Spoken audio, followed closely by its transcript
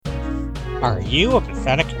Are you a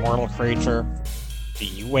pathetic mortal creature? Do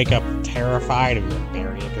you wake up terrified of your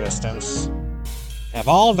very existence? Have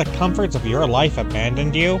all the comforts of your life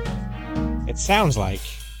abandoned you? It sounds like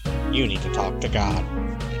you need to talk to God.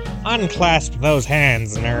 Unclasp those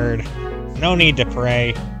hands, nerd. No need to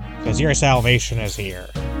pray, because your salvation is here.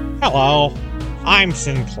 Hello, I'm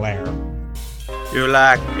Sinclair. You're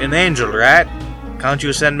like an angel, right? Can't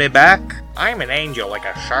you send me back? I'm an angel like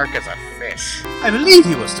a shark is a fish. I believe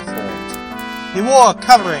he was deformed. He wore a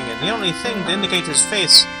covering, and the only thing to indicate his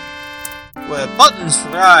face were buttons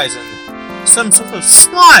for eyes and some sort of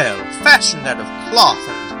smile fashioned out of cloth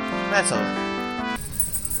and metal.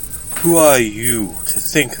 Who are you to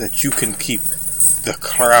think that you can keep the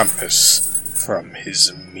Krampus from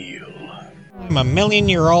his meal? I'm a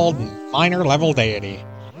million-year-old minor-level deity,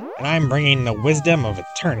 and I'm bringing the wisdom of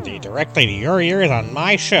eternity directly to your ears on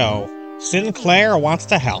my show, Sinclair Wants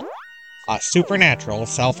to Help, a supernatural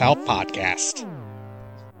self-help podcast.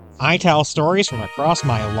 I tell stories from across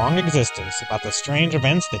my long existence about the strange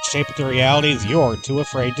events that shape the realities you're too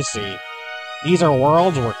afraid to see. These are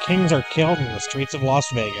worlds where kings are killed in the streets of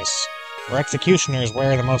Las Vegas, where executioners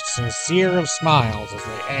wear the most sincere of smiles as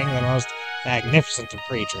they hang the most magnificent of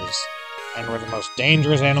creatures, and where the most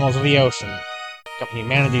dangerous animals of the ocean become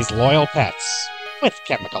humanity's loyal pets, with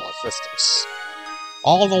chemical assistance.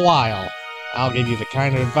 All the while, I'll give you the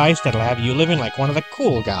kind of advice that'll have you living like one of the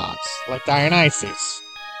cool gods, like Dionysus,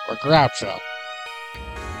 or Groucho.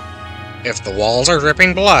 If the walls are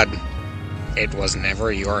dripping blood, it was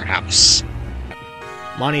never your house.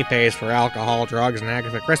 Money pays for alcohol, drugs, and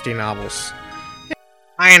Agatha Christie novels.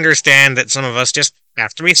 I understand that some of us just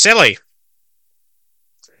have to be silly.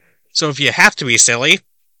 So if you have to be silly,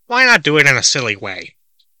 why not do it in a silly way?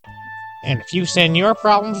 And if you send your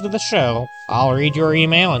problems to the show, I'll read your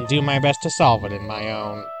email and do my best to solve it in my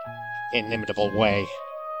own inimitable way.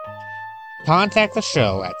 Contact the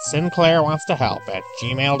show at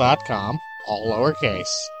sinclairwantstohelp@gmail.com, all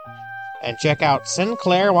lowercase, and check out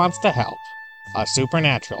Sinclair Wants to Help, a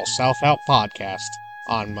supernatural self-help podcast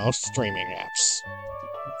on most streaming apps.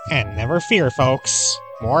 And never fear, folks,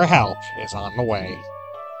 more help is on the way.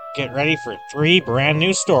 Get ready for 3 brand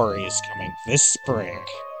new stories coming this spring.